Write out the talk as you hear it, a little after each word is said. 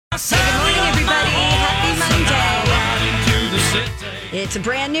Good morning, everybody. Happy Monday. It's a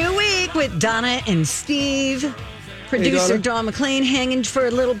brand new week with Donna and Steve. Producer Dawn McLean hanging for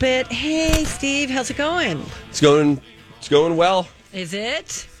a little bit. Hey, Steve, how's it going? It's going well. Is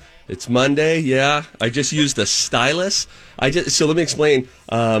it? It's Monday, yeah. I just used a stylus. So let me explain.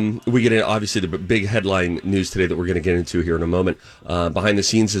 We get into, obviously, the big headline news today that we're going to get into here in a moment. Behind the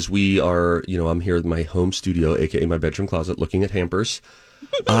scenes, as we are, I'm here in my home studio, aka my bedroom closet, looking at hampers.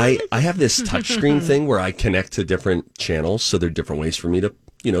 I have this touchscreen thing where I connect to different channels, so there are different ways for me to,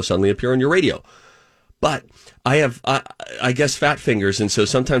 suddenly appear on your radio. But I have, I guess, fat fingers, and so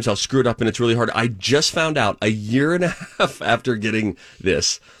sometimes I'll screw it up, and it's really hard. I just found out a year and a half after getting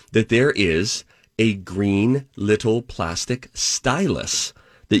this that there is a green little plastic stylus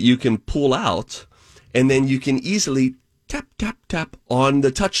that you can pull out, and then you can easily tap, tap, tap on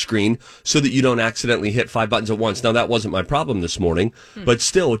the touchscreen so that you don't accidentally hit 5 buttons at once. Now, that wasn't my problem this morning, but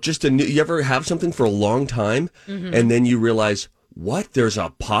still, you ever have something for a long time, and then you realize, what? There's a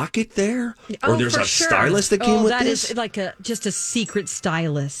pocket there? Or there's a stylus that came with this? That is like just a secret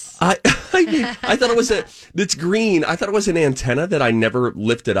stylus. I thought it was it's green. I thought it was an antenna that I never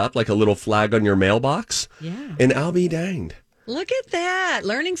lifted up, like a little flag on your mailbox. Yeah. And I'll be danged. Look at that.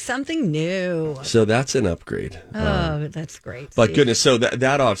 Learning something new. So that's an upgrade. Oh, that's great. But Steve. goodness, so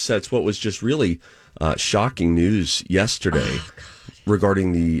that offsets what was just really shocking news yesterday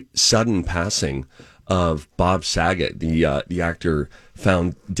regarding the sudden passing of Bob Saget, the actor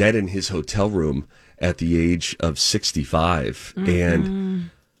found dead in his hotel room at the age of 65. And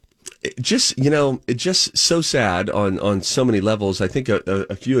it just so sad on so many levels. I think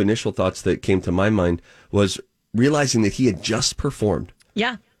a few initial thoughts that came to my mind was realizing that he had just performed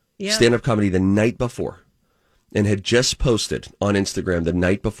stand-up comedy the night before and had just posted on Instagram the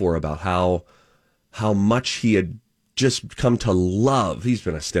night before about how much he had just come to love. He's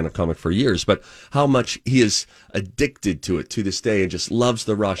been a stand-up comic for years, but how much he is addicted to it to this day and just loves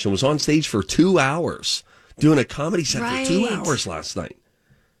the rush, and was on stage for 2 hours doing a comedy set for 2 hours last night.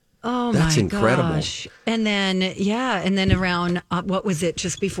 Oh, that's my incredible. Gosh. And then around, what was it,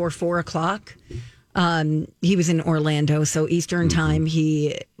 just before 4 o'clock? He was in Orlando, so Eastern time.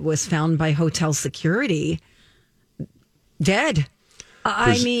 He was found by hotel security dead.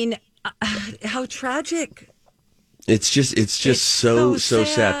 I mean, how tragic. It's just so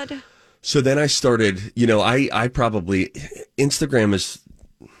sad. So then I started, I probably, Instagram is,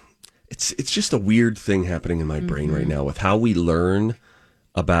 it's just a weird thing happening in my brain right now with how we learn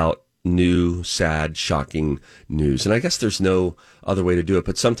about new, sad, shocking news. And I guess there's no other way to do it.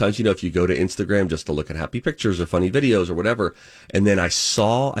 But sometimes, if you go to Instagram just to look at happy pictures or funny videos or whatever, and then I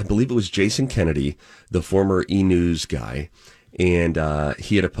believe it was Jason Kennedy, the former E! News guy, and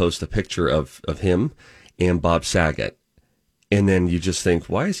he had to post a picture of him and Bob Saget. And then you just think,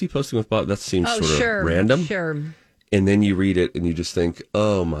 why is he posting with Bob? That seems sort of random. Sure. And then you read it and you just think,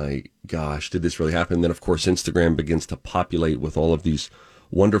 oh my gosh, did this really happen? And then, of course, Instagram begins to populate with all of these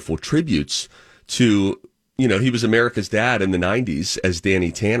wonderful tributes to, he was America's dad in the 90s as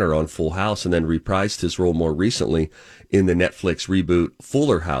Danny Tanner on Full House, and then reprised his role more recently in the Netflix reboot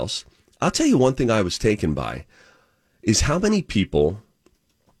Fuller House. I'll tell you one thing I was taken by is how many people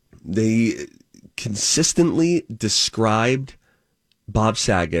they consistently described Bob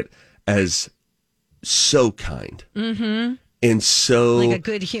Saget as so kind and so like a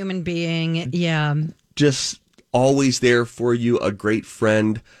good human being. Yeah, just always there for you, a great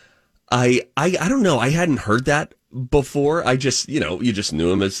friend. I don't know. I hadn't heard that before. I just, you just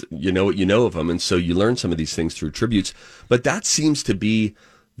knew him as, what you know of him. And so you learn some of these things through tributes. But that seems to be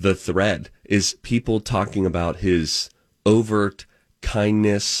the thread, is people talking about his overt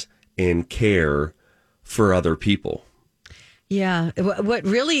kindness and care for other people. Yeah. What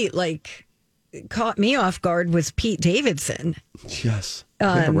really caught me off guard was Pete Davidson. Yes.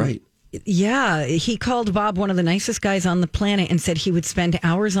 Right. Yeah. He called Bob one of the nicest guys on the planet and said he would spend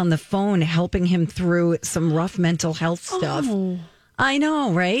hours on the phone helping him through some rough mental health stuff. Oh. I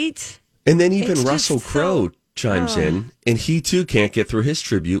know, right? And then even Russell Crowe chimes in, and he too can't get through his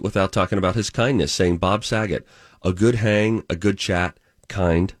tribute without talking about his kindness, saying Bob Saget, a good hang, a good chat,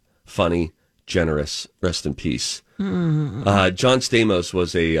 kind, funny, generous, rest in peace. John Stamos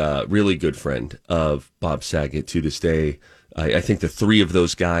was a really good friend of Bob Saget to this day. I think the three of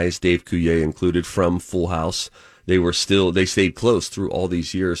those guys, Dave Coulier included, from Full House, they stayed close through all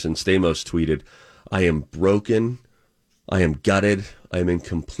these years. And Stamos tweeted, I am broken. I am gutted. I am in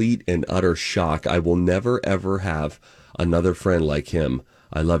complete and utter shock. I will never, ever have another friend like him.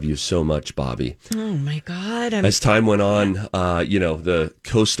 I love you so much, Bobby. Oh my God. As time went on, the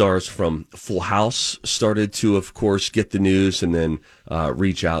co-stars from Full House started to, of course, get the news and then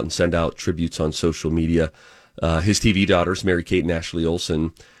reach out and send out tributes on social media. His TV daughters, Mary Kate and Ashley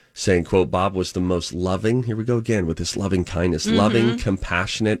Olsen, saying, quote, Bob was the most loving, here we go again with this loving kindness, loving,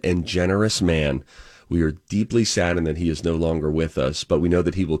 compassionate, and generous man. We are deeply saddened that he is no longer with us, but we know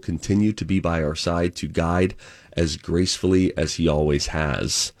that he will continue to be by our side to guide as gracefully as he always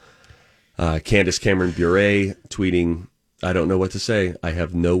has. Candace Cameron Bure tweeting, I don't know what to say. I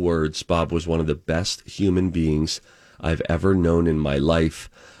have no words. Bob was one of the best human beings I've ever known in my life.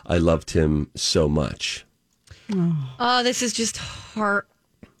 I loved him so much. Oh, this is just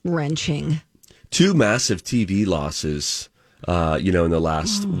heart-wrenching. 2 massive TV losses, in the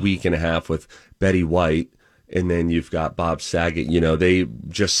last week and a half with Betty White, and then you've got Bob Saget. They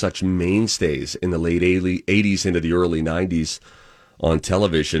just such mainstays in the late 80s into the early 90s on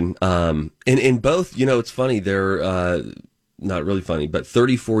television. And in both, it's funny, they're not really funny, but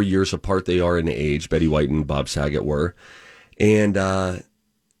 34 years apart they are in age, Betty White and Bob Saget were. And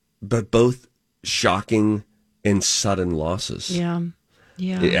but both shocking and sudden losses. Yeah.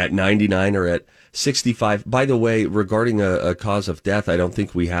 At 99 or at 65. By the way, regarding a cause of death, I don't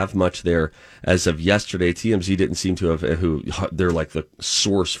think we have much there as of yesterday. TMZ didn't seem to have, they're like the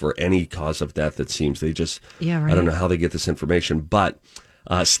source for any cause of death, it seems. They just, right. I don't know how they get this information, but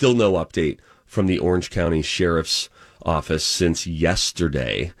still no update from the Orange County Sheriff's Office since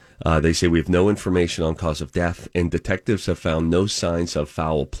yesterday. They say we have no information on cause of death, and detectives have found no signs of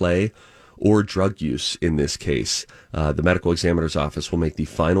foul play or drug use in this case. The medical examiner's office will make the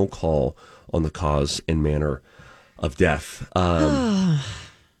final call on the cause and manner of death. I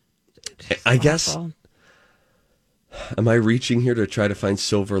guess, am I reaching here to try to find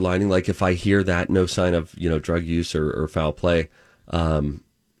silver lining? Like if I hear that, no sign of, drug use or foul play.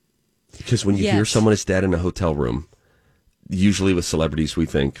 Because when you hear someone is dead in a hotel room, usually with celebrities, we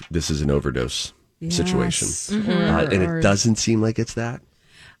think this is an overdose situation. And it doesn't seem like it's that.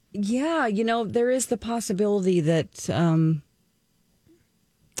 Yeah, there is the possibility that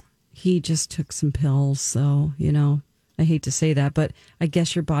he just took some pills. So, I hate to say that, but I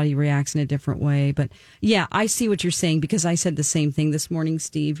guess your body reacts in a different way. But yeah, I see what you're saying because I said the same thing this morning,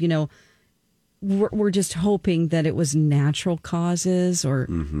 Steve. We're just hoping that it was natural causes or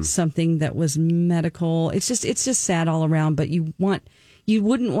something that was medical. It's just sad all around, but you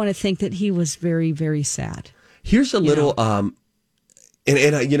wouldn't want to think that he was very, very sad. Here's a little,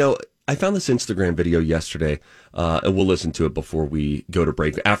 I found this Instagram video yesterday, and we'll listen to it before we go to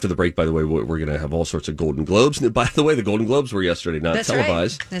break. After the break, by the way, we're going to have all sorts of Golden Globes. And by the way, the Golden Globes were yesterday, not That's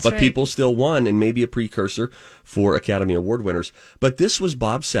televised, right. but people still won and maybe a precursor for Academy Award winners. But this was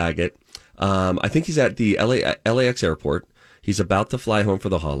Bob Saget. I think he's at the LAX airport. He's about to fly home for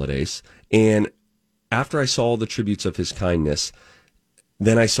the holidays. And after I saw the tributes of his kindness,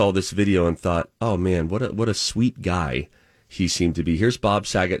 then I saw this video and thought, oh man, what a sweet guy he seemed to be. Here's Bob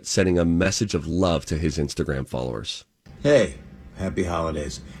Saget sending a message of love to his Instagram followers. Hey, happy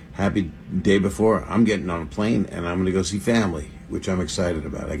holidays. Happy day before. I'm getting on a plane and I'm going to go see family, which I'm excited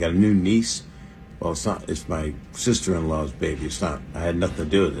about. I got a new niece. Well, it's my sister-in-law's baby. It's not. I had nothing to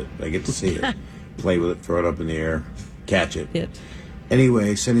do with it. But I get to see it, play with it, throw it up in the air, catch it.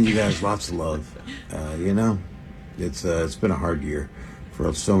 Anyway, sending you guys lots of love. It's been a hard year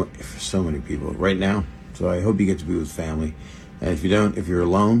for so many people right now. So I hope you get to be with family. And if you're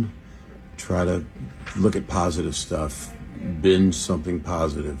alone, try to look at positive stuff. Binge something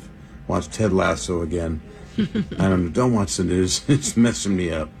positive. Watch Ted Lasso again. Don't watch the news. It's messing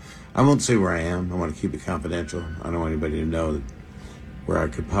me up. I won't say where I am. I want to keep it confidential. I don't want anybody to know where I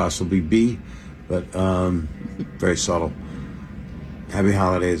could possibly be. But very subtle. Happy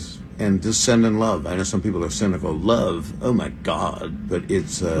holidays. And just sending love. I know some people are cynical. Love, oh my God. But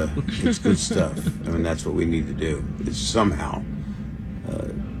it's good stuff. That's what we need to do. Is somehow,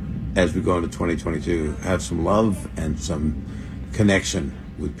 as we go into 2022, have some love and some connection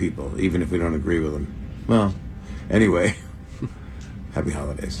with people, even if we don't agree with them. Well, anyway, happy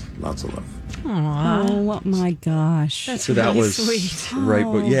holidays. Lots of love. Aww. Oh my gosh. That's so really that was sweet. Right.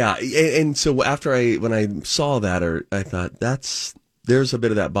 But yeah. And so when I saw that, I thought there's a bit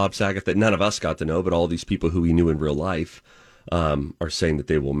of that Bob Saget that none of us got to know, but all these people who we knew in real life are saying that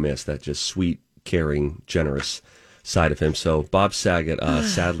they will miss that just sweet, caring, generous side of him. So Bob Saget,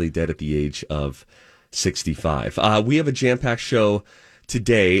 sadly dead at the age of 65. We have a jam-packed show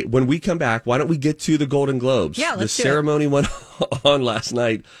today. When we come back, why don't we get to the Golden Globes? Yeah, let's The do it. ceremony went on last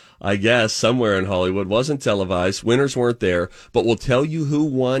night, I guess, somewhere in Hollywood. Wasn't televised. Winners weren't there. But we'll tell you who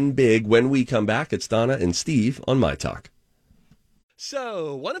won big when we come back. It's Donna and Steve on My Talk.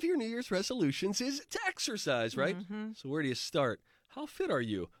 So, one of your New Year's resolutions is to exercise, right? So, where do you start? How fit are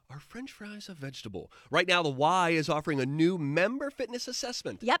you? Are French fries a vegetable? Right now, the Y is offering a new member fitness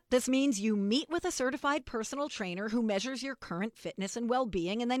assessment. Yep, this means you meet with a certified personal trainer who measures your current fitness and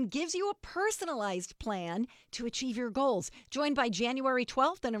well-being and then gives you a personalized plan to achieve your goals. Join by January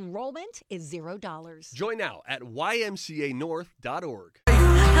 12th and enrollment is $0. Join now at ymcanorth.org.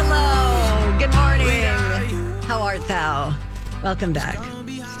 Hello, good morning. How art thou? Welcome back.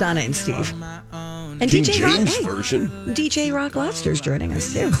 It's Donna and Steve. And King DJ James Rock, version. DJ Rock Lobster's joining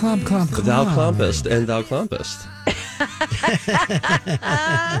us too. Clump. Thou clumpest and thou clumpest.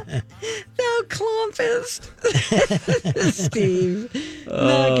 Thou clumpest. Steve,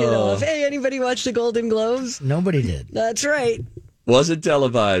 knock it off. Hey, anybody watch the Golden Globes? Nobody did. That's right. Wasn't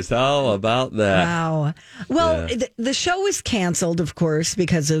televised. How about that? Wow. Well, the show was canceled, of course,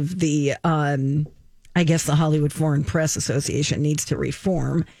 because of the, I guess the Hollywood Foreign Press Association needs to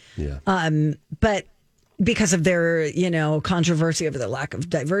reform. Yeah. But because of their, controversy over the lack of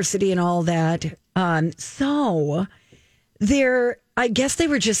diversity and all that. So I guess they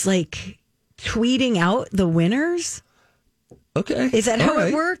were just like tweeting out the winners. Okay. Is that how All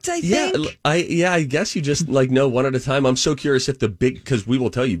it worked, I think? I guess you just know one at a time. I'm so curious if because we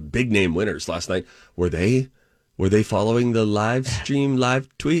will tell you big name winners last night, were they following the live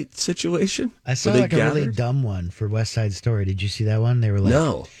tweet situation? I saw a really dumb one for West Side Story. Did you see that one? They were like,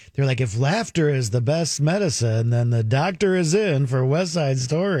 no. They're like, if laughter is the best medicine, then the doctor is in for West Side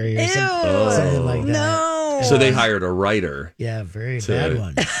Story. Or something like that. No. So they hired a writer. Yeah, very bad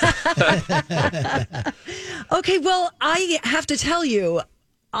one. Okay, well, I have to tell you,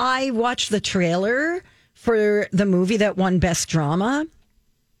 I watched the trailer for the movie that won Best Drama.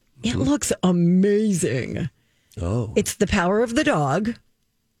 It looks amazing. Oh. It's The Power of the Dog.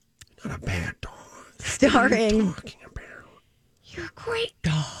 Not a bad dog. Starring... You're a great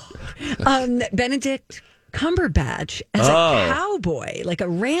dog. Benedict Cumberbatch as a cowboy, like a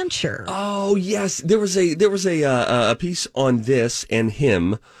rancher. Oh yes, there was a piece on this and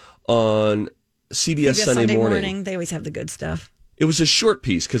him on CBS Sunday morning. They always have the good stuff. It was a short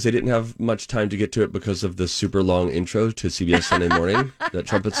piece because they didn't have much time to get to it because of the super long intro to CBS Sunday Morning, that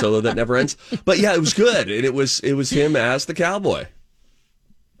trumpet solo that never ends. But yeah, it was good, and it was him as the cowboy.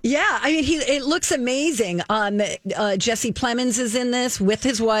 Yeah, I mean, it looks amazing. Jesse Plemons is in this with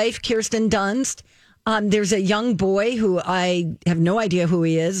his wife, Kirsten Dunst. There's a young boy who I have no idea who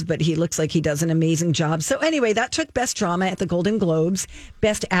he is, but he looks like he does an amazing job. So anyway, that took Best Drama at the Golden Globes.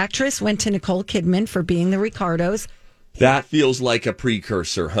 Best Actress went to Nicole Kidman for Being the Ricardos. That feels like a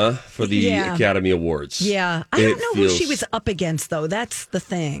precursor, huh, for the Academy Awards. Yeah. I don't know who she was up against, though. That's the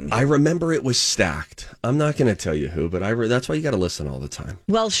thing. I remember it was stacked. I'm not going to tell you who, but that's why you got to listen all the time.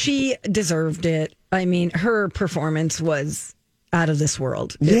 Well, she deserved it. I mean, her performance was out of this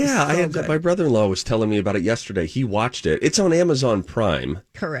world. My brother-in-law was telling me about it yesterday. He watched it. It's on Amazon Prime.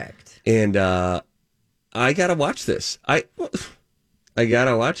 Correct. And I got to watch this. I got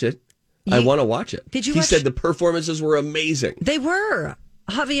to watch it. I want to watch it. He said the performances were amazing. They were.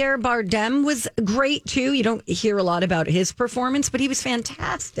 Javier Bardem was great, too. You don't hear a lot about his performance, but he was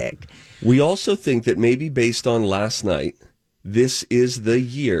fantastic. We also think that maybe based on last night, this is the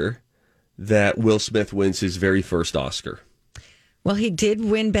year that Will Smith wins his very first Oscar. Well, he did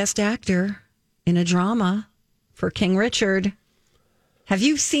win Best Actor in a drama for King Richard. Have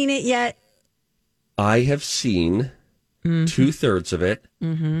you seen it yet? I have seen 2/3 of it,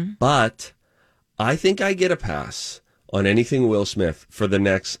 but I think I get a pass on anything Will Smith for the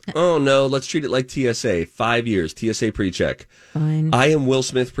next, let's treat it like TSA, 5 years, TSA pre-check. Fine. I am Will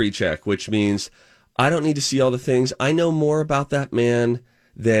Smith pre-check, which means I don't need to see all the things. I know more about that man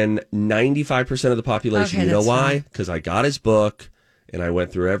than 95% of the population. Okay, you know why? fine. Because I got his book, and I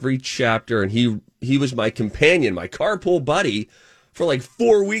went through every chapter, and he was my companion, my carpool buddy, for like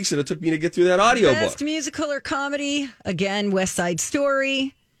 4 weeks, and it took me to get through that audiobook. Best musical or comedy? Again, West Side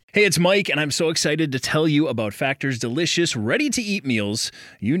Story. Hey, it's Mike, and I'm so excited to tell you about Factor's delicious, ready-to-eat meals.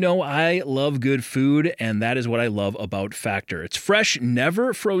 You know I love good food, and that is what I love about Factor. It's fresh,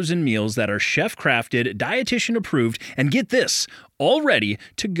 never frozen meals that are chef-crafted, dietitian-approved, and get this, all ready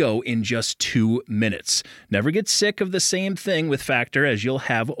to go in just 2 minutes. Never get sick of the same thing with Factor, as you'll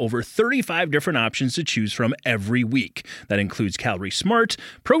have over 35 different options to choose from every week. That includes Calorie Smart,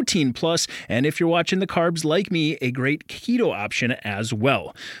 Protein Plus, and if you're watching the carbs like me, a great keto option as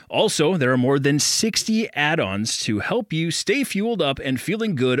well. Also, there are more than 60 add-ons to help you stay fueled up and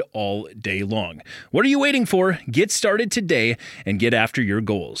feeling good all day long. What are you waiting for? Get started today and get after your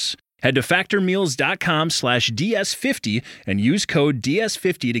goals. Head to factormeals.com/DS50 and use code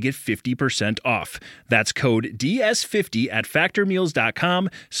DS50 to get 50% off. That's code DS50 at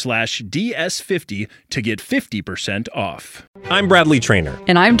factormeals.com/DS50 to get 50% off. I'm Bradley Trainer.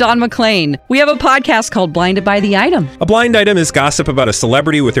 And I'm Don McClain. We have a podcast called Blinded by the Item. A blind item is gossip about a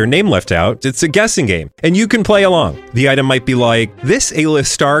celebrity with their name left out. It's a guessing game, and you can play along. The item might be like, this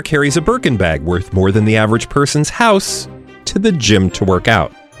A-list star carries a Birkin bag worth more than the average person's house to the gym to work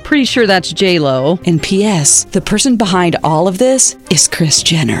out. Pretty sure that's J-Lo. And P.S. the person behind all of this is Kris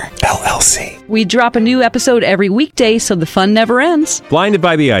Jenner, LLC. We drop a new episode every weekday so the fun never ends. Blinded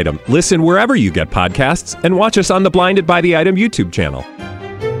by the Item. Listen wherever you get podcasts and watch us on the Blinded by the Item YouTube channel.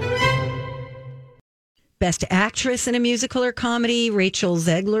 Best Actress in a Musical or Comedy, Rachel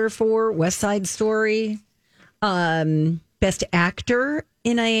Zegler for West Side Story. Best Actor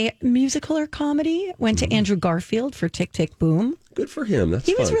in a Musical or Comedy went to Andrew Garfield for Tick, Tick, Boom. Good for him. That's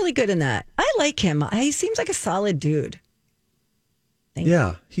He was fun. really good in that. I like him. He seems like a solid dude.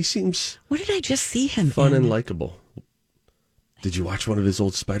 Yeah, he seems What did I just see him fun in? and likable. Did you watch one of his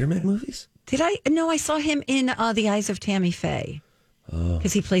old Spider-Man movies? Did I? No, I saw him in The Eyes of Tammy Faye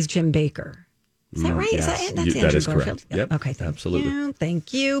because he plays Jim Baker. Is that right? yes. Is that it? That's That Andrew is correct. Garfield. Yep, Okay. Thank absolutely. You.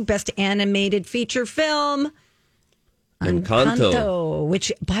 Thank you. Best animated feature film. Encanto.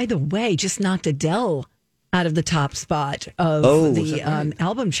 Which, by the way, just knocked Adele out of the top spot of was the that right?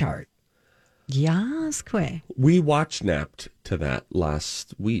 album chart. Yes, que. We watch-napped to that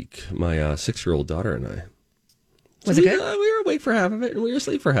last week, my 6-year-old daughter and I. Was So it we, good? we were awake for half of it, and we were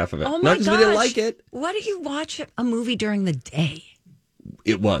asleep for half of it. Oh my Not because gosh! we didn't like it. Why do you watch a movie during the day?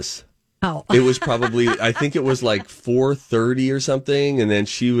 It was. Oh, It was probably, I think it was like 4:30 or something, and then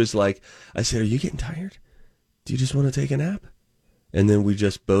she was like, I said, are you getting tired? Do you just want to take a nap? And then we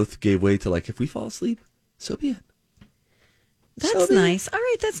just both gave way to like, if we fall asleep, so be it. that's nice. All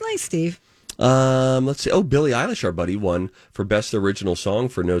right, that's nice, Steve. Let's see. Oh, Billie Eilish, our buddy, won for Best Original Song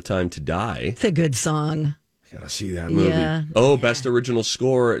for No Time to Die. It's a good song. Gotta see that movie. Yeah. Oh, Best Original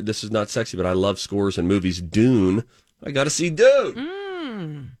Score. This is not sexy, but I love scores and movies. Dune. I gotta see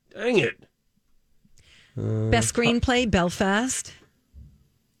Dune. Dang it. Best screenplay, Belfast.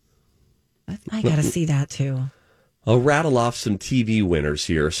 I gotta see that too. I'll rattle off some TV winners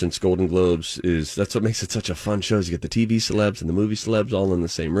here since Golden Globes that's what makes it such a fun show is you get the TV celebs and the movie celebs all in the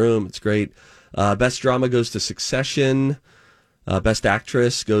same room. It's great. Best drama goes to Succession. Best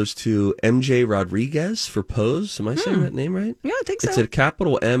actress goes to MJ Rodriguez for Pose. Am I saying that name right? Yeah, I think so. It's a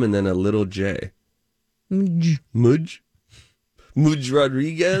capital M and then a little J. Mudge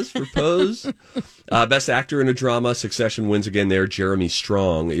Rodriguez for Pose. Best actor in a drama, Succession wins again there. Jeremy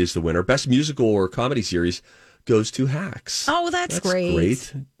Strong is the winner. Best musical or comedy series goes to Hacks. Oh, that's great.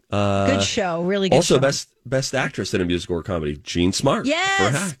 Great. Good show. Really good Also, show. best actress in a musical or comedy, Jean Smart for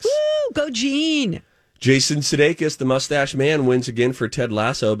Yes. Hacks. Woo! Go Gene. Jason Sudeikis, the Mustache Man, wins again for Ted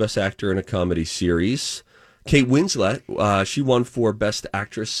Lasso, best actor in a comedy series. Kate Winslet, she won for best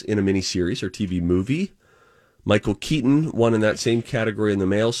actress in a miniseries or TV movie. Michael Keaton won in that same category in the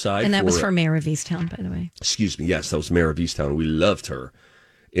male side. And that was for Mayor of Easttown, by the way. Excuse me. Yes, that was Mayor of Easttown. We loved her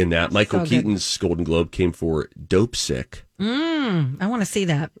in that. Michael So good. Keaton's Golden Globe came for Dope Sick. I want to see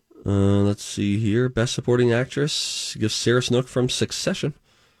that. Let's see here. Best Supporting Actress gives Sarah Snook from Succession.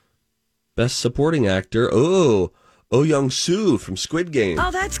 Best Supporting Actor. Oh Young-soo from Squid Game.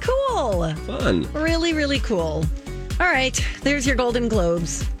 Oh, that's cool. Fun. Really, really cool. All right, there's your Golden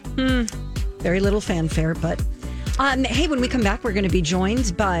Globes. Very little fanfare, but hey, when we come back, we're going to be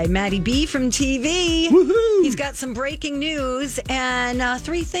joined by Matty B from TV. Woohoo! He's got some breaking news and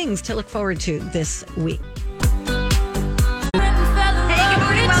 3 things to look forward to this week. Hey, good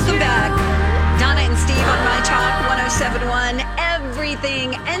morning. Welcome back. Donna and Steve on My Talk 107.1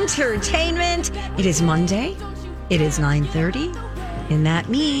 Everything Entertainment. It is Monday. It is 9:30. And that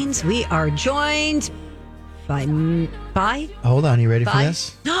means we are joined by Hold on, you ready for Bye.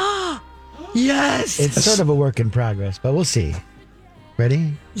 this? Yes. It's sort of a work in progress, but we'll see.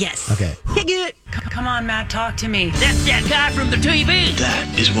 Ready? Yes. Okay. Hey, good. Come on, Matt, talk to me. That's that guy from the TV.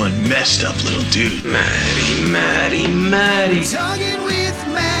 That is one messed up little dude. Matty. Talking with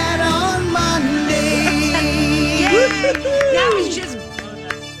Matt on Monday. That was just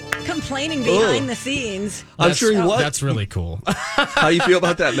complaining behind the scenes. I'm sure he was. That's really cool. How you feel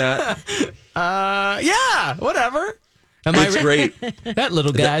about that, Matt? Yeah, whatever. It's great. That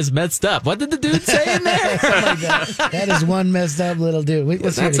little guy's messed up. What did the dude say in there? That is one messed up little dude. Let's hear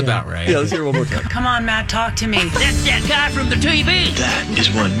it That's again. about right. Yeah, let's hear it one more time. Come on, Matt, talk to me. That's that guy from the TV. That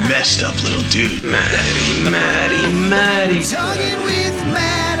is one messed up little dude. Matty. Talking with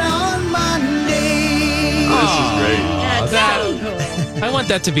Matt on Monday. This is great. That's so cool. I want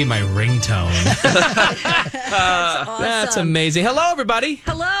that to be my ringtone. That's awesome. That's amazing. Hello, everybody.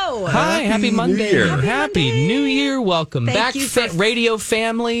 Hello. Hi. Happy Monday. Year. Happy New Year. Welcome Thank back, you for- radio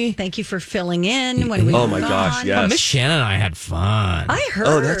family. Thank you for filling in when we Oh were my gone. gosh, yes. Miss Shannon and I had fun. I heard.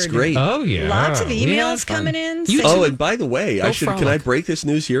 Oh, that's great. Oh, yeah. Lots of We had emails fun. coming in. You saying- Oh, and by the way, can I frolic. break this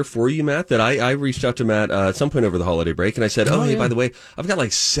news here for you, Matt? That I reached out to Matt at some point over the holiday break, and I said, hey, by the way, I've got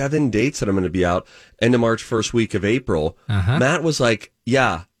like 7 dates that I'm going to be out end of March, first week of April. Matt was like,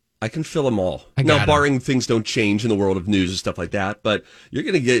 yeah, I can fill them all. Now, got 'em. barring things don't change in the world of news and stuff like that, but you're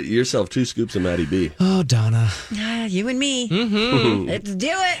going to get yourself 2 scoops of Matty B. Oh, Donna. You and me. Mm-hmm. Let's do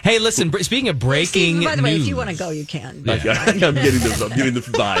it. Hey, listen, speaking of breaking Steve, by the way, news. if you want to go, you can. I'm getting the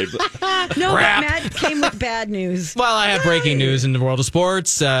vibe. No, Crap. but Matt came with bad news. Well, I have breaking news in the world of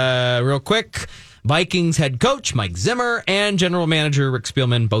sports. Real quick. Vikings head coach Mike Zimmer and general manager Rick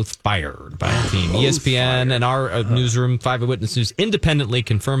Spielman both fired by the team. ESPN and our newsroom, 5 Eyewitness News, independently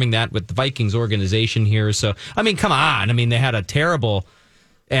confirming that with the Vikings organization here. So, I mean, come on. I mean, they had a terrible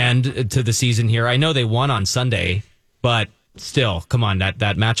end to the season here. I know they won on Sunday, but still, come on, that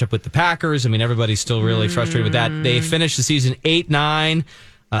matchup with the Packers. I mean, everybody's still really frustrated with that. They finished the season 8-9.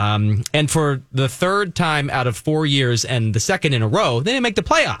 And for the 3rd time out of 4 years and the 2nd in a row, they didn't make the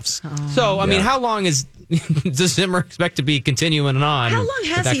playoffs. So, I mean, how long does Zimmer expect to be continuing on? How long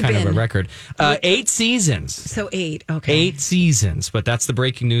has with that he kind been? of a record? 8 seasons. So 8, okay. 8 seasons. But that's the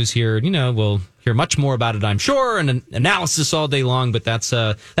breaking news here. You know, we'll hear much more about it, I'm sure, and an analysis all day long. But that's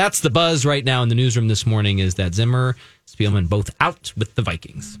the buzz right now in the newsroom this morning is that Zimmer, Spielman both out with the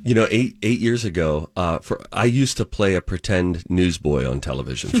Vikings. You know, 8 years ago, I used to play a pretend newsboy on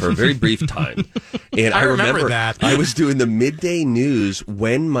television for a very brief time. And I remember that. I was doing the midday news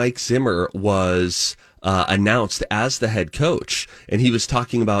when Mike Zimmer was announced as the head coach. And he was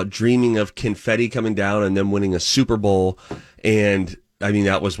talking about dreaming of confetti coming down and them winning a Super Bowl. And I mean,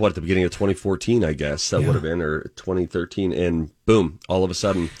 that was at the beginning of 2014, I guess. That would have been, or 2013. And boom, all of a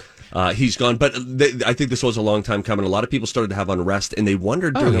sudden. He's gone, but I think this was a long time coming. A lot of people started to have unrest, and they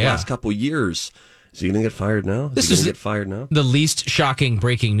wondered during the last couple of years, is he going to get fired now? This is the least shocking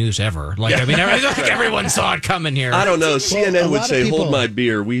breaking news ever. Like, I mean, everyone saw it coming here. I don't know. CNN would say, people- hold my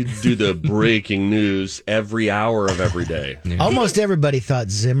beer. We do the breaking news every hour of every day. Almost everybody thought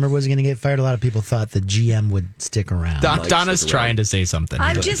Zimmer was going to get fired. A lot of people thought the GM would stick around. Donna's trying to say something.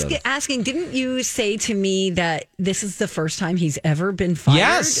 I'm just asking, didn't you say to me that this is the first time he's ever been fired?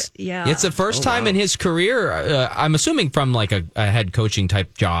 Yes. Yeah. It's the first time in his career, I'm assuming from like a head coaching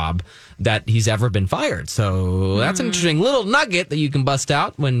type job, that he's ever been fired. So that's an interesting little nugget that you can bust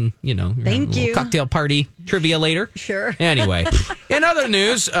out when, you know, you're having a little cocktail party trivia later. Sure. Anyway, in other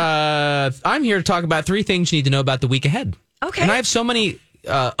news, I'm here to talk about 3 things you need to know about the week ahead. Okay. And I have so many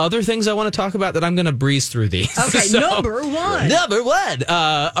other things I want to talk about that I'm going to breeze through these. Okay, number one.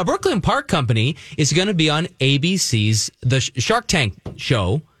 A Brooklyn Park company is going to be on ABC's The Shark Tank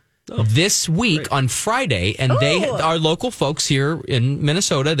show this week on Friday, and they, our local folks here in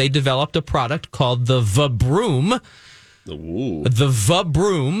Minnesota, they developed a product called the Vabroom. The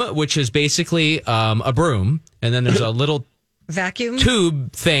Vabroom, which is basically a broom, and then there's a little vacuum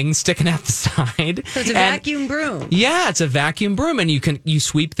tube thing sticking out the side. So it's a vacuum broom. Yeah, it's a vacuum broom, and you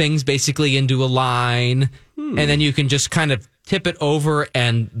sweep things basically into a line, and then you can just kind of tip it over,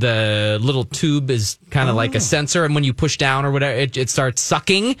 and the little tube is kind of like a sensor, and when you push down or whatever, it starts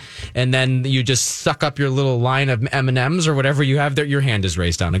sucking, and then you just suck up your little line of M&Ms or whatever you have there. Your hand is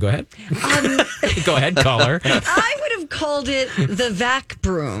raised down. Go ahead. Go ahead, caller. I would have called it the vac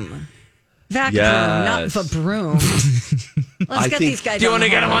broom. Vac Yes. broom, not vabroom. Let's get these guys. Do you want to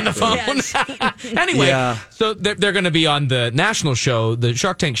get them on the phone? Yes. Anyway, so they're going to be on the national show, the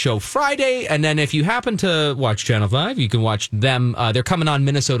Shark Tank show, Friday. And then if you happen to watch Channel 5, you can watch them. They're coming on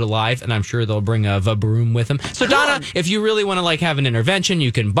Minnesota Live, and I'm sure they'll bring a Vabroom with them. So, Donna, if you really want to have an intervention,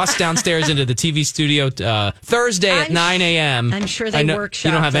 you can bust downstairs into the TV studio Thursday at 9 a.m. I'm sure they workshop.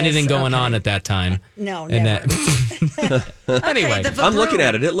 You don't have anything this. going on at that time. No, And never. Anyway, I'm looking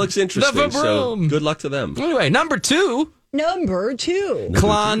at it. It looks interesting. The So Vabroom. good luck to them. Anyway, number 2.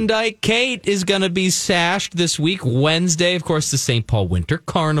 Klondike Kate is going to be sashed this week, Wednesday. Of course, the St. Paul Winter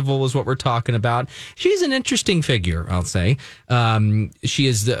Carnival is what we're talking about. She's an interesting figure, I'll say. She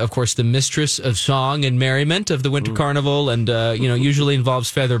is, of course, the mistress of song and merriment of the Winter Carnival, and usually involves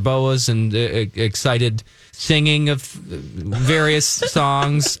feather boas and excited singing of various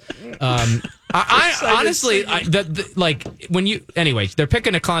songs. I honestly, they're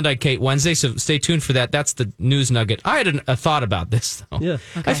picking a Klondike Kate Wednesday, so stay tuned for that. That's the news nugget. I had a thought about this, though. Yeah.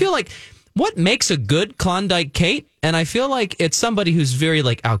 I feel like what makes a good Klondike Kate, and I feel like it's somebody who's very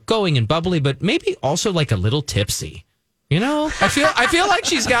outgoing and bubbly, but maybe also a little tipsy. You know, I feel like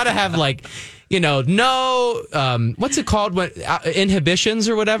she's got to have like, you know, no, what's it called? What inhibitions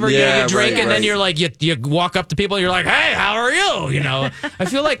or whatever? Yeah, you drink right, and then you're like, you walk up to people and you're like, hey, how are you? You know, I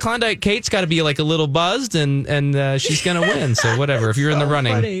feel like Klondike Kate's got to be like a little buzzed and she's going to win. So whatever, if you're in the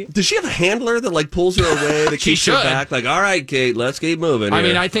running. Funny. Does she have a handler that like pulls her away that keeps her back? Like, all right, Kate, let's keep moving. I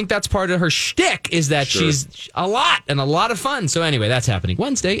mean, I think that's part of her shtick is that she's a lot of fun. So anyway, that's happening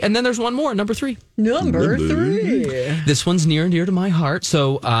Wednesday. And then there's one more, number 3. Number 3. This one's near and dear to my heart.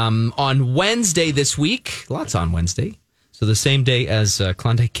 So on Wednesday this week, lots on Wednesday. So the same day as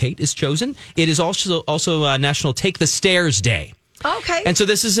Klondike Kate is chosen, it is also National Take the Stairs Day. Okay. And so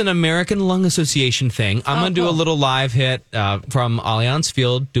this is an American Lung Association thing. I'm going to do a little live hit from Allianz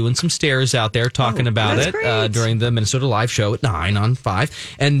Field, doing some stairs out there, talking about it during the Minnesota Live show at 9 on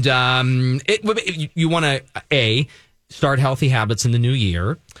 5. And you want to, A, start healthy habits in the new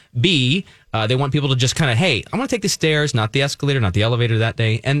year. B, they want people to just kind of, hey, I want to take the stairs, not the escalator, not the elevator that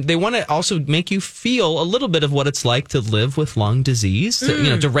day. And they want to also make you feel a little bit of what it's like to live with lung disease,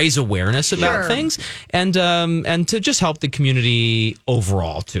 to raise awareness about things and to just help the community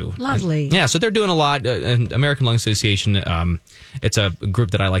overall, too. Lovely. Yeah, so they're doing a lot. And American Lung Association, it's a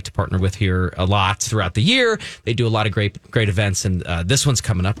group that I like to partner with here a lot throughout the year. They do a lot of great events, and this one's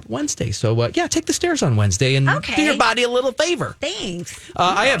coming up Wednesday. So, take the stairs on Wednesday and do your body a little favor. Thanks.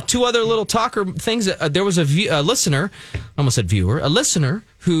 I have 2 other little talker things. There was a listener, I almost said viewer, a listener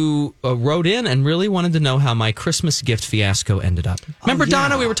who wrote in and really wanted to know how my Christmas gift fiasco ended up. Remember,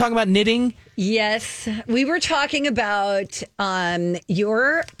 Donna, we were talking about knitting? Yes, we were talking about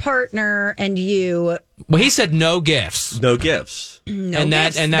your partner and you. Well, he said no gifts. No gifts. No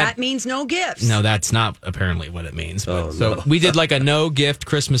gifts. That means no gifts. No, that's not apparently what it means. So we did like a no gift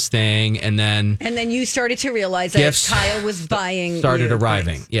Christmas thing, and then you started to realize that Kyle was buying. Started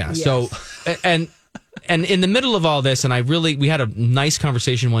arriving. Things. Yeah. Yes. So and in the middle of all this, and we had a nice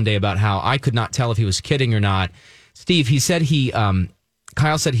conversation one day about how I could not tell if he was kidding or not. Steve, he said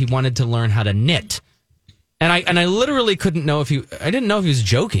Kyle said he wanted to learn how to knit. And I literally couldn't know I didn't know if he was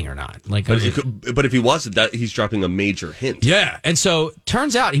joking or not. Like, but if he wasn't, he's dropping a major hint. Yeah. And so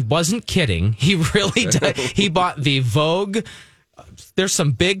turns out he wasn't kidding. He really did. He bought the Vogue. There's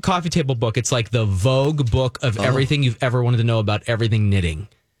some big coffee table book. It's like the Vogue book of everything you've ever wanted to know about everything knitting.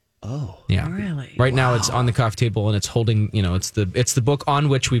 Oh, yeah. Really? Right now it's on the coffee table and it's holding, it's the book on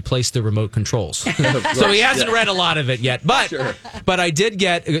which we place the remote controls. So he hasn't read a lot of it yet, but I did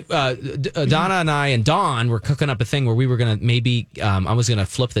get Donna and I and Dawn were cooking up a thing where we were going to maybe I was going to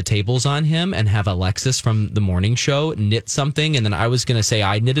flip the tables on him and have Alexis from the morning show knit something, and then I was going to say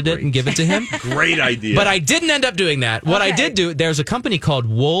I knitted it and give it to him. Great idea. But I didn't end up doing that. What I did do, there's a company called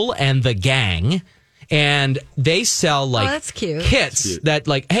Wool and the Gang. And they sell that's cute. kits that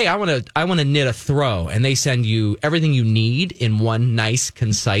like, hey, I want to knit a throw, and they send you everything you need in one nice,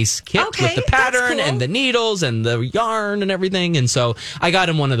 concise kit with the pattern and the needles and the yarn and everything. And so I got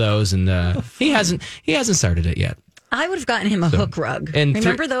him one of those, and he hasn't started it yet. I would have gotten him a hook rug. And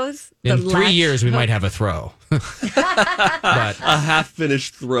remember those? In 3 years, we might have a throw, but a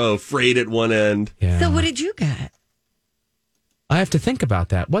half-finished throw frayed at one end. Yeah. So what did you get? I have to think about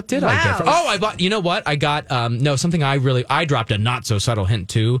that. What did I get? I bought, you know what? I got, something I dropped a not so subtle hint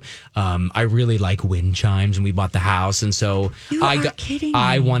too. I really like wind chimes, and we bought the house. And so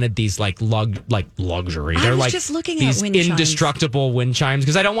I wanted these like luxury. They're like just looking these at wind chimes. Indestructible wind chimes,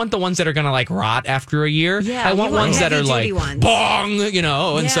 because I don't want the ones that are going to like rot after a year. Yeah, I want ones that are like ones. bong,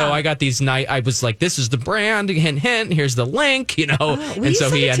 and so I got these I was like, this is the brand, hint, hint, here's the link, and so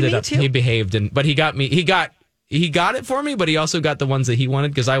he ended up, he behaved, but he got it for me, but he also got the ones that he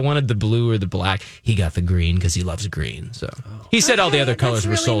wanted, because I wanted the blue or the black. He got the green because he loves green. So he said all the other colors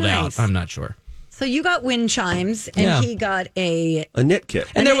were sold out. I'm not sure. So you got wind chimes, and he got a knit kit.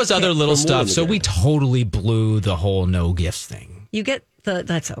 And there was other little stuff. So we totally blew the whole no gifts thing. You get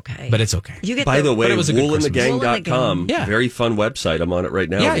that's okay. But it's okay. You get By the way, woolandthegang.com. Yeah. Very fun website. I'm on it right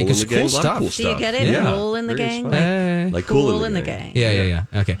now. Yeah, it's cool stuff. Cool So you get it? Yeah. Wool in the Gang? Like Cool in the Gang. Yeah.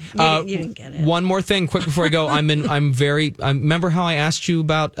 Okay. You didn't get it. One more thing, quick before I go. Remember how I asked you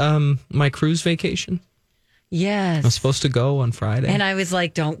about my cruise vacation? Yes. I'm supposed to go on Friday. And I was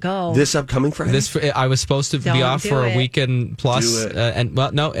like, don't go. This upcoming Friday? I was supposed to be off for a weekend plus.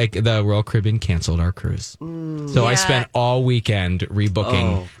 The Royal Caribbean canceled our cruise. So I spent all weekend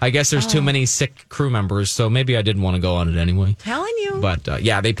rebooking. I guess there's too many sick crew members, so maybe I didn't want to go on it anyway. Telling you. But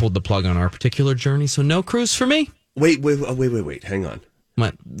they pulled the plug on our particular journey, so no cruise for me. Wait. Hang on.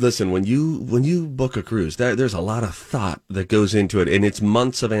 What? Listen, when you book a cruise, there's a lot of thought that goes into it, and it's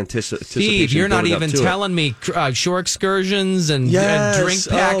months of anticipation. Steve, you're not building even up to telling me shore excursions and Yes. drink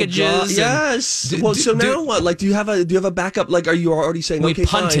packages. Oh, God. and- Yes. Well, so now what? Like, do you have a backup? Like, are you already saying We okay,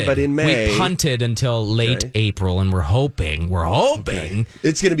 punted. fine, but in May We punted until late April, and we're hoping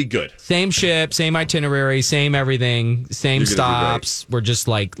it's going to be good. Same ship, same itinerary, same everything, same You're gonna be stops. We're just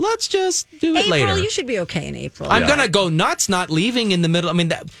like, let's just do it April, later. you should be okay in April. I'm gonna go nuts not leaving in the middle. I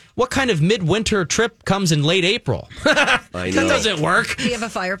mean, what kind of midwinter trip comes in late April? I That know. doesn't work. Do you have a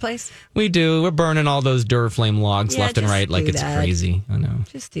fireplace? We do. We're burning all those Duraflame logs Yeah, left and just right like do it's that. crazy. I know.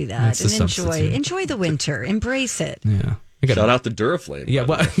 Just do that It's a and substitute. enjoy the winter. Embrace it. Yeah. Shout out to Duraflame. Yeah,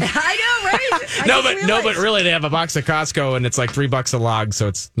 well, I know, right? I no, just but realized. really, they have a box at Costco, and it's like $3 a log, so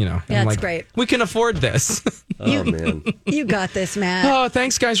it's Yeah, I'm it's like, great. We can afford this. Oh man. You got this, Matt. Oh,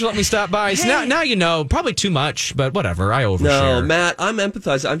 thanks, guys, for letting me stop by. So Hey. now you know, probably too much, but whatever. I overshare. No, Matt, I'm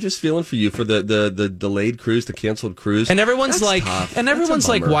empathizing. I'm just feeling for you for the delayed cruise, the canceled cruise. And everyone's That's like, tough. and That's a everyone's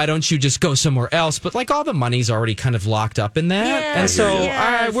like, bummer. why don't you just go somewhere else? But like, all the money's already kind of locked up in that, Yeah, and so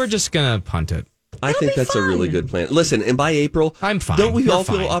yes. we're just gonna punt it. I think that's a really good plan. Listen, and by April, I'm fine. Don't we We're all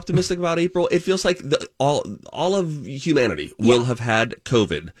fine. feel optimistic about April? It feels like all of humanity will have had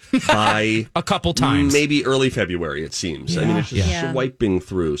COVID by a couple times, maybe early February. It seems. I mean, it's just Yeah. swiping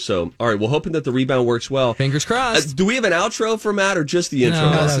through. So, all right. Well, hoping that the rebound works well. Fingers crossed. Do we have an outro for Matt or just the intro?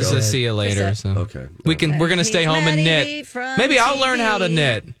 No, Let's it's go. just see you later. That's So Okay. we're gonna stay home and knit. Maybe I'll learn how to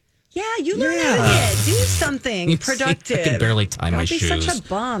knit. Yeah, you learn how to knit. Do something productive. I can barely tie my Don't be shoes. such a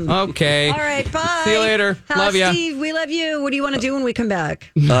bum. Okay. All right, bye. See you later. Love ya. Steve, we love you. What do you want to do when we come back?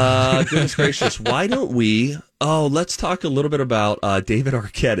 Goodness gracious. Why don't we? Oh, let's talk a little bit about David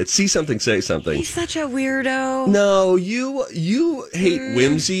Arquette. It's See Something, Say Something. He's such a weirdo. No, you hate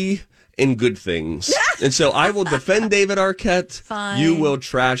whimsy and good things. And so I will defend David Arquette. Fine. You will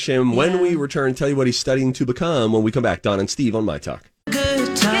trash him. When Yeah. we return, tell you what he's studying to become when we come back. Don and Steve on My Talk.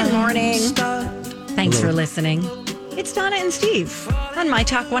 Good morning. Thanks for listening. It's Donna and Steve on My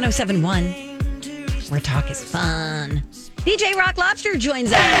Talk 1071, where talk is fun. DJ Rock Lobster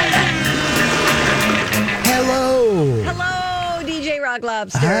joins us. Hello. Hello, DJ Rock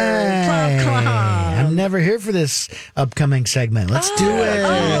Lobster. Hi. Club. I'm never here for this upcoming segment. Let's do it.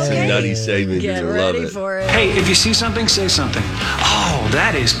 It's a nutty segment. Get You're gonna love ready it. for it. Hey, if you see something, say something. Oh,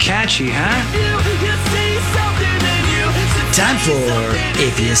 that is catchy, huh? Time for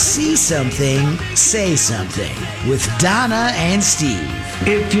If You See Something, Say Something with Donna and Steve.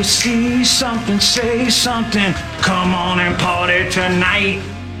 If you see something, say something. Come on and party tonight.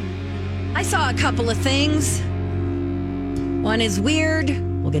 I saw a couple of things. One is weird.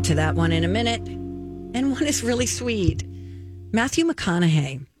 We'll get to that one in a minute. And one is really sweet. Matthew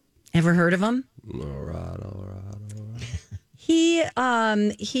McConaughey. Ever heard of him? All right.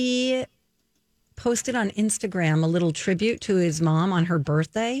 He posted on Instagram a little tribute to his mom on her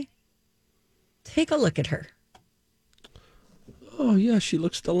birthday. Take a look at her. Oh, yeah, she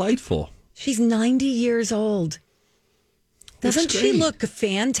looks delightful. She's 90 years old. Doesn't Looks she great. look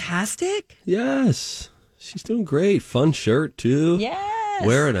fantastic? Yes. She's doing great. Fun shirt, too. Yes.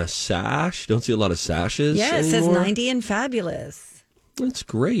 Wearing a sash. Don't see a lot of sashes Yeah, it says anymore. 90 and fabulous. That's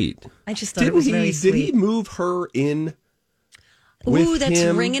great. I just thought it was very Did sweet. he move her in with Ooh, that's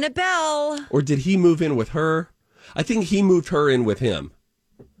him? ringing a bell. Or did he move in with her? I think he moved her in with him.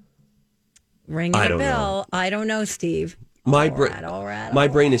 Ringing I a don't bell. I don't know, Steve. My all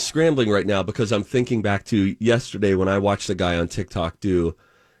brain is scrambling right now because I'm thinking back to yesterday when I watched a guy on TikTok do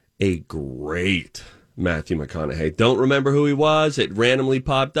a great Matthew McConaughey. Don't remember who he was. It randomly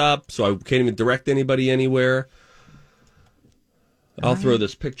popped up, so I can't even direct anybody anywhere. I'll throw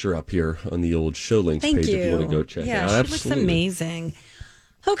this picture up here on the old show links Thank page you. if you want to go check yeah, it out. she looks amazing.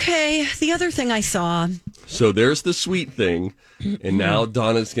 Okay, the other thing I saw. So there's the sweet thing, and now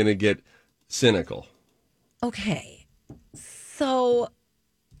Donna's going to get cynical. Okay, so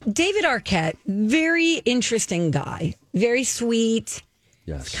David Arquette, very interesting guy, very sweet.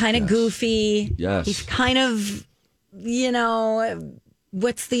 Yes, kind of goofy. Yes, he's kind of,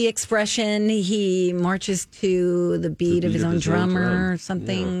 what's the expression? He marches to the beat of his own drummer or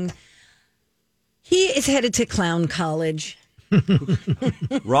something. Yeah. He is headed to clown college.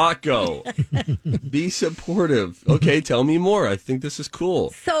 Rocco, be supportive. Okay, tell me more. I think this is cool.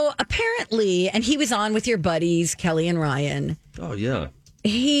 So apparently, and he was on with your buddies, Kelly and Ryan. Oh, yeah.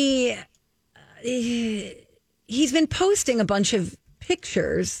 He's been posting a bunch of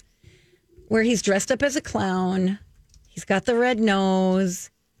pictures where he's dressed up as a clown. He's got the red nose.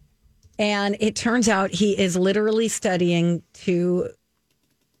 And it turns out he is literally studying to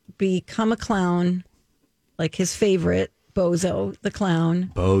become a clown, like his favorite, Bozo the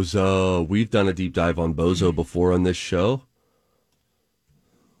clown. Bozo. We've done a deep dive on Bozo before on this show.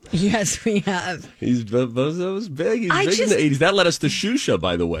 Yes, we have. Bozo was big. He's big in the 80s. That led us to Shusha,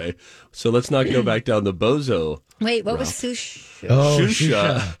 by the way. So let's not go back down the Bozo. Wait, what route. was Shusha? Oh,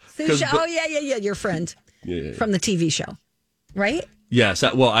 Shusha. Shusha. Oh, yeah. Your friend from the TV show, right? Yes.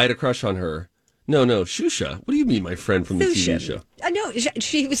 Well, I had a crush on her. No, Shusha. What do you mean, my friend from the TV show? I know.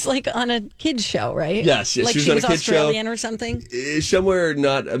 She was like on a kid's show, right? Yes. Like she was on a kid's Australian show. or something? Somewhere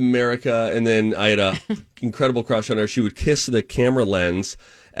not America. And then I had a incredible crush on her. She would kiss the camera lens,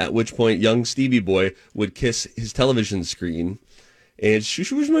 at which point young Stevie Boy would kiss his television screen. And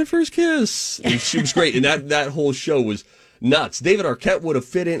Shusha was my first kiss. And she was great. And that whole show was nuts. David Arquette would have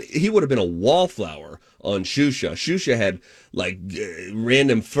fit in. He would have been a wallflower on Shusha. Shusha had like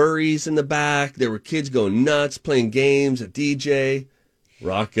random furries in the back. There were kids going nuts, playing games, a DJ.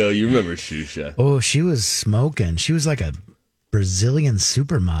 Rocco, you remember Shusha. Oh, she was smoking. She was like a Brazilian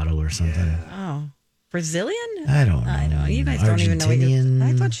supermodel or something. Oh, Brazilian? I don't know. I know. You guys don't even know what Argentinian.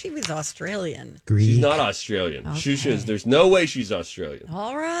 I thought she was Australian. Greek. She's not Australian. Okay. Shusha there's no way she's Australian.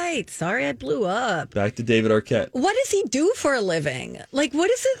 All right. Sorry I blew up. Back to David Arquette. What does he do for a living? Like, what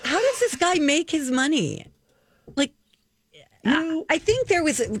is it? How does this guy make his money? Like, I think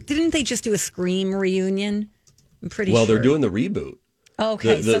didn't they just do a Scream reunion? I'm pretty sure. Well, they're doing the reboot.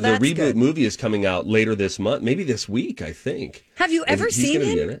 Okay, the so that's reboot good. movie is coming out later this month, maybe this week, I think. Have you ever And he's seen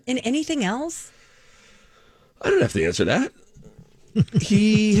gonna be him in anything else? I don't have to answer that.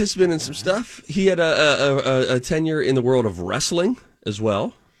 He has been in some stuff. He had a tenure in the world of wrestling as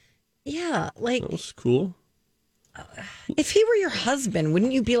well. Yeah, like That was cool. if he were your husband,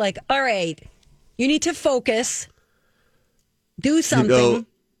 wouldn't you be like, all right, you need to focus, do something.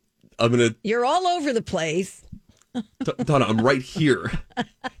 I'm going You're all over the place. Donna, I'm right here.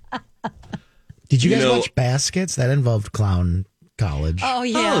 Did you guys watch Baskets? That involved Clown College. Oh,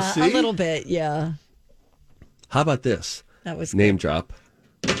 yeah, see? a little bit, yeah. How about this? That was Name drop.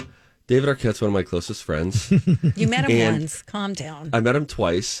 David Arquette's one of my closest friends. You met him And once. Calm down. I met him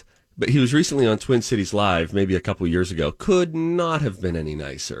twice, but he was recently on Twin Cities Live, maybe a couple years ago. Could not have been any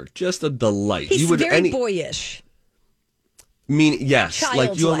nicer. Just a delight. He's very boyish. Yes,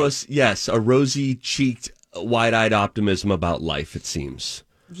 like you Childlike. almost, yes, a rosy-cheeked, wide-eyed optimism about life, it seems.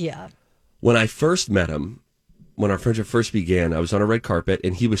 Yeah. When I first met him, when our friendship first began, I was on a red carpet,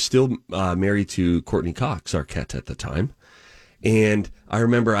 and he was still married to Courtney Cox Arquette at the time. And I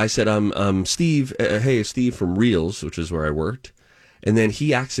remember I said, Steve, hey, Steve from Reels, which is where I worked. And then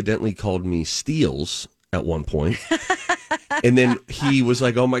he accidentally called me Steels at one point. And then he was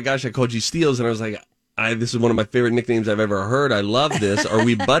like, oh my gosh, I called you Steels. And I was like, this is one of my favorite nicknames I've ever heard. I love this. Are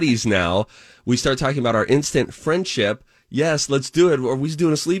we buddies now? We start talking about our instant friendship. Yes, let's do it. Are we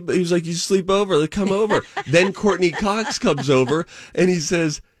doing a sleep? He was like, you sleep over. Let's come over. Then Courtney Cox comes over and he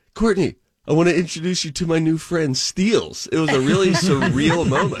says, Courtney, I want to introduce you to my new friend, Steels. It was a really surreal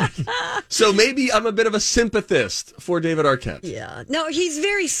moment. So maybe I'm a bit of a sympathist for David Arquette. Yeah. No, he's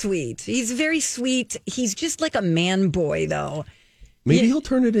very sweet. He's very sweet. He's just like a man boy, though. Maybe he'll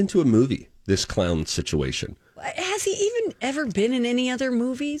turn it into a movie, this clown situation. Has he even ever been in any other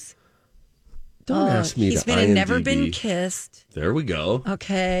movies? Don't ask me He's to been in Never IMDb. Been Kissed. There we go.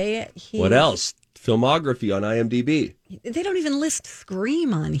 Okay. What else? Filmography on IMDb. They don't even list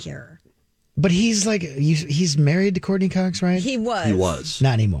Scream on here. But he's like, he's married to Courtney Cox, right? He was. He was.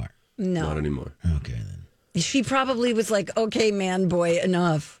 Not anymore. No. Not anymore. Okay, then. She probably was like, okay, man, boy,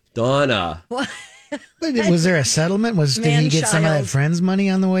 enough. Donna. What? But was there a settlement? Did he get some of that Man-child. friend's money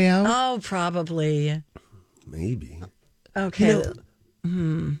on the way out? Oh, probably. Maybe. Okay.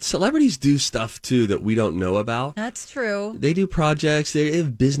 Celebrities do stuff, too, that we don't know about. That's true. They do projects. They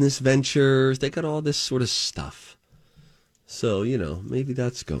have business ventures. They got all this sort of stuff. So, maybe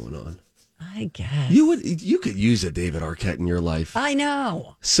that's going on. I guess. You could use a David Arquette in your life. I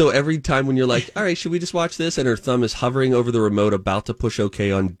know. So every time when you're like, all right, should we just watch this? And her thumb is hovering over the remote, about to push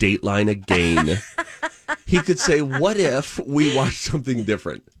OK on Dateline again. He could say, what if we watched something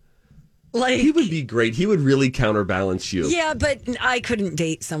different? Like, he would be great. He would really counterbalance you. Yeah, but I couldn't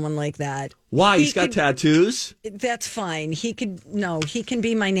date someone like that. Why? He's got tattoos? That's fine. He can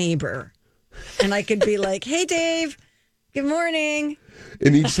be my neighbor. And I could be like, hey, Dave, good morning.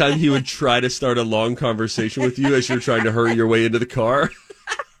 And each time he would try to start a long conversation with you as you're trying to hurry your way into the car.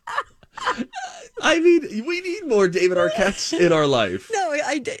 I mean, we need more David Arquettes in our life. No,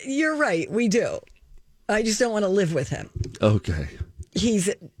 you're right. We do. I just don't want to live with him. Okay.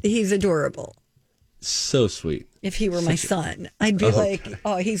 He's adorable. So sweet. If he were my son, I'd be like,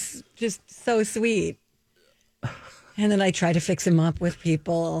 oh, he's just so sweet. And then I try to fix him up with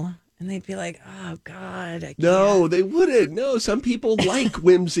people. And they'd be like, oh, God, I can't. No, they wouldn't. No, some people like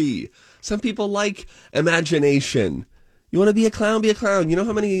whimsy. Some people like imagination. You want to be a clown? Be a clown. You know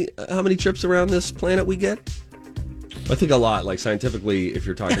how many trips around this planet we get? I think a lot, like scientifically, if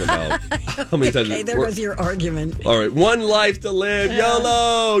you're talking about how many times. Okay, there was your argument. All right, one life to live. Yeah.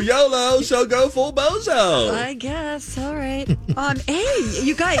 YOLO, so go full bozo. I guess. All right. Hey,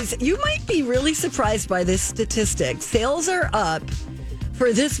 you guys, you might be really surprised by this statistic. Sales are up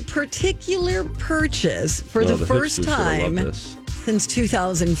for this particular purchase for the first time since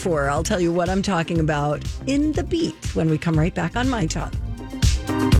 2004. I'll tell you what I'm talking about in the beat when we come right back on My Talk.